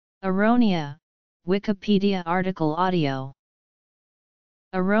Aronia, Wikipedia article audio.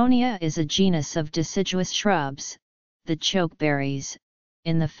 Aronia is a genus of deciduous shrubs, the chokeberries,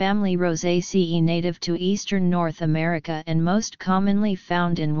 in the family Rosaceae native to eastern North America and most commonly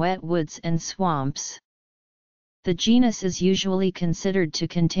found in wet woods and swamps. The genus is usually considered to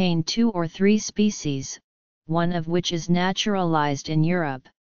contain 2 or 3 species, one of which is naturalized in Europe.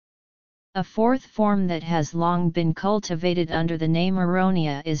 A fourth form that has long been cultivated under the name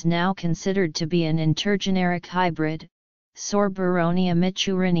Aronia is now considered to be an intergeneric hybrid, Aronia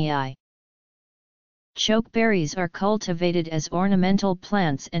mitchellrinii. Chokeberries are cultivated as ornamental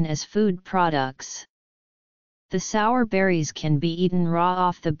plants and as food products. The sour berries can be eaten raw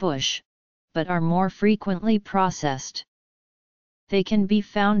off the bush, but are more frequently processed. They can be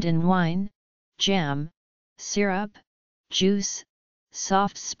found in wine, jam, syrup, juice,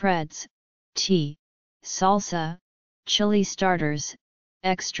 soft spreads, tea, salsa, chili starters,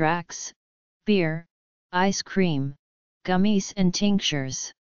 extracts, beer, ice cream, gummies and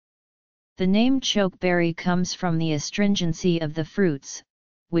tinctures. The name chokeberry comes from the astringency of the fruits,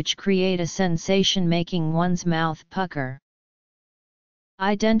 which create a sensation making one's mouth pucker.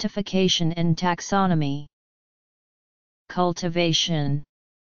 Identification and taxonomy. Cultivation.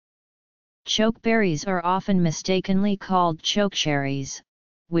 Chokeberries are often mistakenly called chokecherries,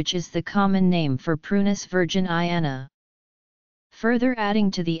 which is the common name for Prunus virginiana. Further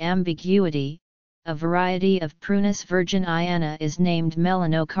adding to the ambiguity, a variety of Prunus virginiana is named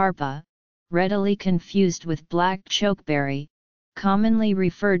melanocarpa, readily confused with black chokeberry, commonly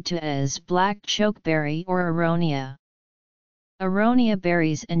referred to as black chokeberry or Aronia. Aronia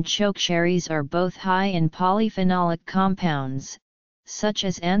berries and chokecherries are both high in polyphenolic compounds, such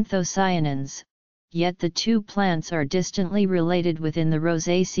as anthocyanins, yet the two plants are distantly related within the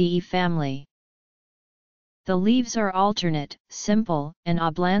Rosaceae family. The leaves are alternate, simple, and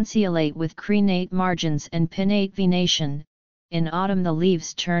oblanceolate with crenate margins and pinnate venation. In autumn the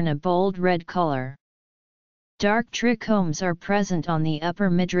leaves turn a bold red color. Dark trichomes are present on the upper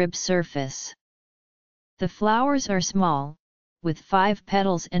midrib surface. The flowers are small, with 5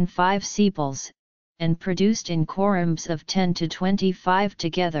 petals and 5 sepals, and produced in corymbs of 10 to 25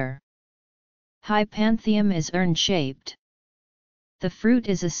 together. Hypanthium is urn-shaped. The fruit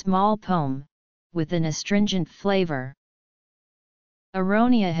is a small pome, with an astringent flavor.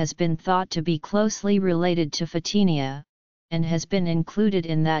 Aronia has been thought to be closely related to Photinia, and has been included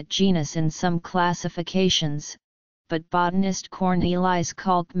in that genus in some classifications, but botanist Cornelis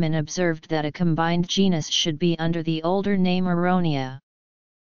Kalkman observed that a combined genus should be under the older name Aronia.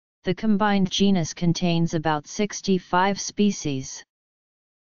 The combined genus contains about 65 species.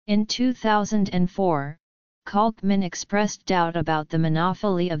 In 2004, Kalkman expressed doubt about the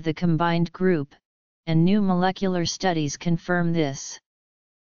monophily of the combined group, and new molecular studies confirm this.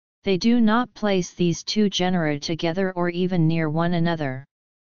 They do not place these two genera together or even near one another.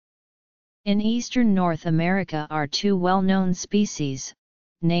 In eastern North America are 2 well-known species,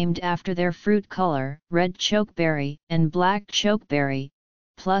 named after their fruit color, red chokeberry and black chokeberry,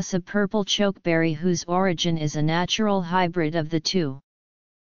 plus a purple chokeberry whose origin is a natural hybrid of the two.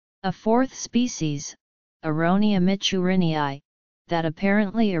 A fourth species, Aronia mitchellrinii, that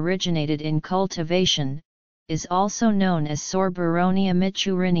apparently originated in cultivation, is also known as Aronia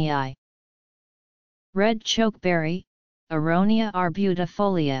mitchellrinii. Red chokeberry, Aronia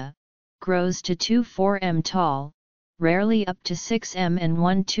arbustifolia, grows to 2–4 m tall, rarely up to 6 m and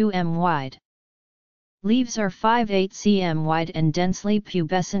 1–2 m wide. Leaves are 5–8 cm wide and densely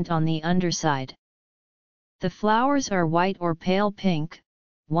pubescent on the underside. The flowers are white or pale pink,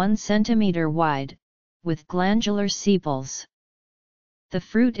 1 cm wide, with glandular sepals. The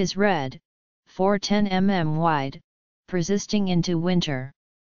fruit is red, 4–10 mm wide, persisting into winter.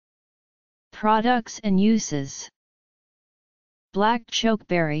 Products and uses. Black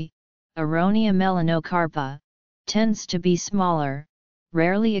chokeberry, Aronia melanocarpa, tends to be smaller,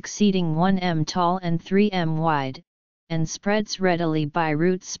 rarely exceeding 1 m tall and 3 m wide, and spreads readily by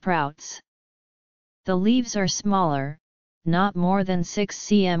root sprouts. The leaves are smaller, not more than 6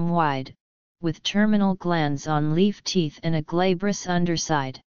 cm wide, with terminal glands on leaf teeth and a glabrous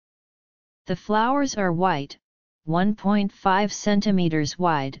underside. The flowers are white, 1.5 cm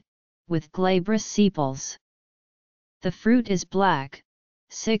wide, with glabrous sepals. The fruit is black,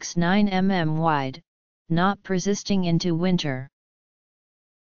 6–9 mm wide, not persisting into winter.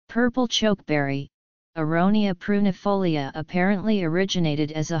 Purple chokeberry, Aronia prunifolia, apparently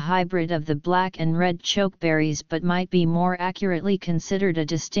originated as a hybrid of the black and red chokeberries but might be more accurately considered a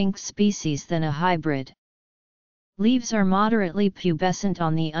distinct species than a hybrid. Leaves are moderately pubescent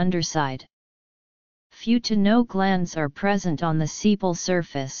on the underside. Few to no glands are present on the sepal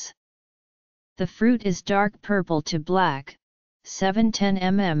surface. The fruit is dark purple to black, 7–10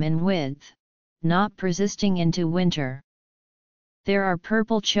 mm in width, not persisting into winter. There are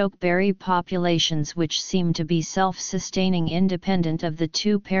purple chokeberry populations which seem to be self-sustaining independent of the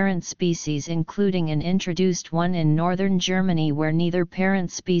two parent species, including an introduced one in northern Germany where neither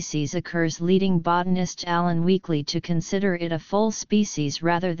parent species occurs, leading botanist Alan Weekly to consider it a full species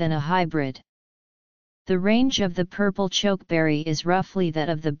rather than a hybrid. The range of the purple chokeberry is roughly that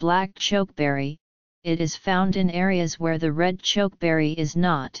of the black chokeberry. It is found in areas where the red chokeberry is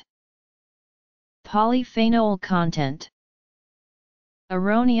not. Polyphenol content.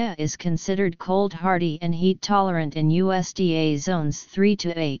 Aronia is considered cold-hardy and heat-tolerant in USDA zones 3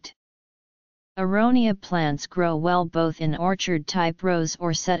 to 8. Aronia plants grow well both in orchard-type rows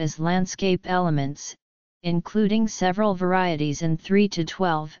or set as landscape elements, including several varieties in 3 to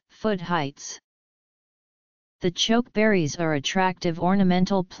 12 foot heights. The chokeberries are attractive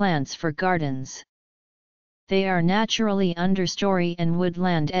ornamental plants for gardens. They are naturally understory and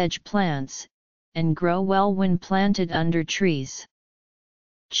woodland edge plants, and grow well when planted under trees.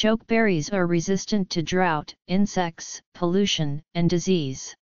 Chokeberries are resistant to drought, insects, pollution, and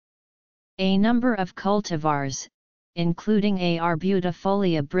disease. A number of cultivars, including A.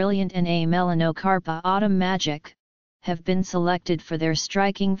 arbutifolia brilliant and A. melanocarpa autumn magic, have been selected for their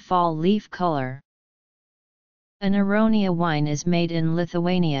striking fall leaf color. An Aronia wine is made in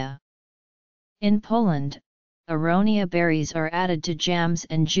Lithuania. In Poland, Aronia berries are added to jams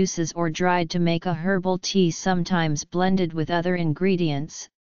and juices or dried to make a herbal tea, sometimes blended with other ingredients,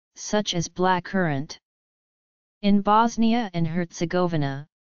 such as blackcurrant. In Bosnia and Herzegovina,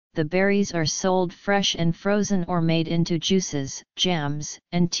 the berries are sold fresh and frozen or made into juices, jams,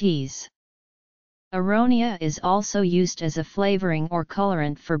 and teas. Aronia is also used as a flavoring or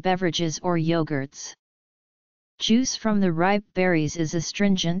colorant for beverages or yogurts. Juice from the ripe berries is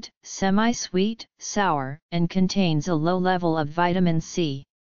astringent, semi-sweet, sour, and contains a low level of vitamin C.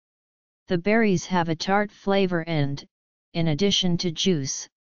 The berries have a tart flavor and, in addition to juice,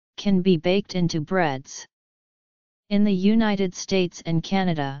 can be baked into breads. In the United States and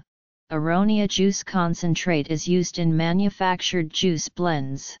Canada, Aronia juice concentrate is used in manufactured juice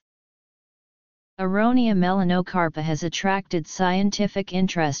blends. Aronia melanocarpa has attracted scientific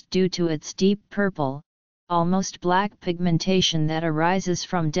interest due to its deep purple, almost black pigmentation that arises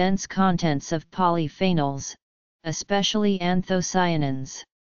from dense contents of polyphenols, especially anthocyanins.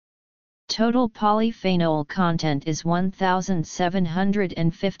 Total polyphenol content is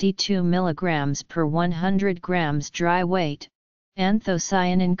 1,752 mg per 100 grams dry weight,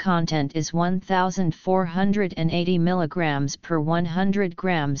 anthocyanin content is 1,480 mg per 100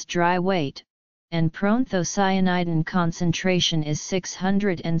 grams dry weight, and proanthocyanidin concentration is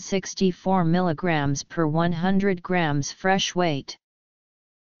 664 mg per 100 grams fresh weight.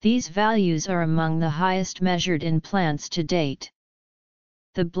 These values are among the highest measured in plants to date.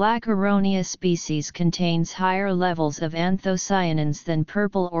 The black Aronia species contains higher levels of anthocyanins than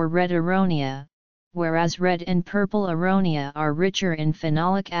purple or red Aronia, whereas red and purple Aronia are richer in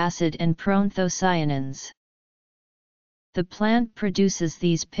phenolic acid and proanthocyanins. The plant produces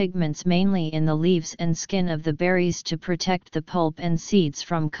these pigments mainly in the leaves and skin of the berries to protect the pulp and seeds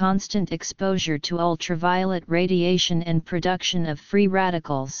from constant exposure to ultraviolet radiation and production of free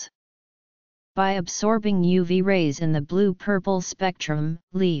radicals. By absorbing UV rays in the blue-purple spectrum,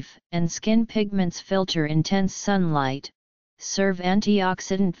 leaf and skin pigments filter intense sunlight, serve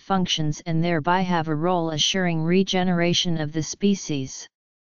antioxidant functions and thereby have a role assuring regeneration of the species.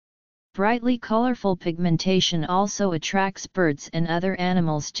 Brightly colorful pigmentation also attracts birds and other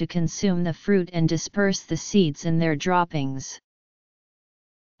animals to consume the fruit and disperse the seeds in their droppings.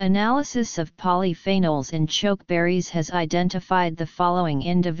 Analysis of polyphenols in chokeberries has identified the following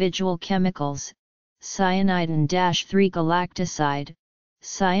individual chemicals: cyanidin-3 galactoside,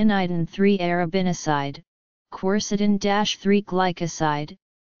 cyanidin-3 arabinoside, quercetin-3 glycoside,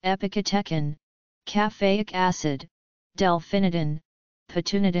 epicatechin, caffeic acid, delphinidin,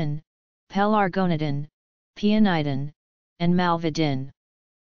 petunidin, pelargonidin, peonidin, and malvidin.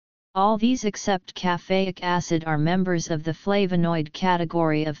 All these except caffeic acid are members of the flavonoid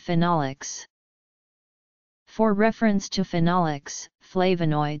category of phenolics. For reference to phenolics,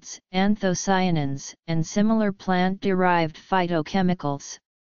 flavonoids, anthocyanins, and similar plant-derived phytochemicals,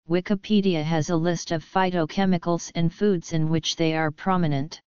 Wikipedia has a list of phytochemicals and foods in which they are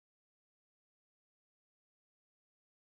prominent.